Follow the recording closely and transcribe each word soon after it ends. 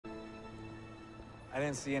I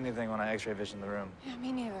didn't see anything when I x-ray visioned the room. Yeah,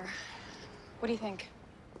 me neither. What do you think?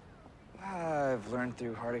 I've learned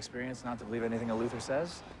through hard experience not to believe anything a Luthor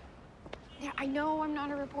says. Yeah, I know I'm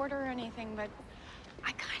not a reporter or anything, but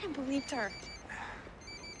I kind of believed her.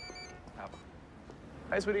 Oh.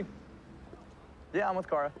 Hi, sweetie. Yeah, I'm with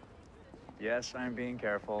Kara. Yes, I'm being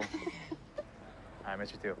careful. I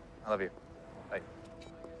miss you too. I love you. Bye.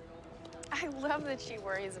 I love that she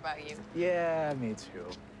worries about you. Yeah, me too.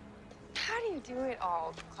 How do you do it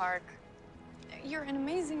all, Clark? You're an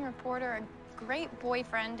amazing reporter, a great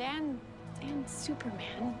boyfriend, and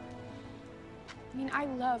Superman. I mean, I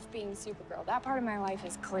love being Supergirl. That part of my life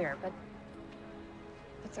is clear, but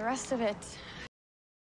the rest of it,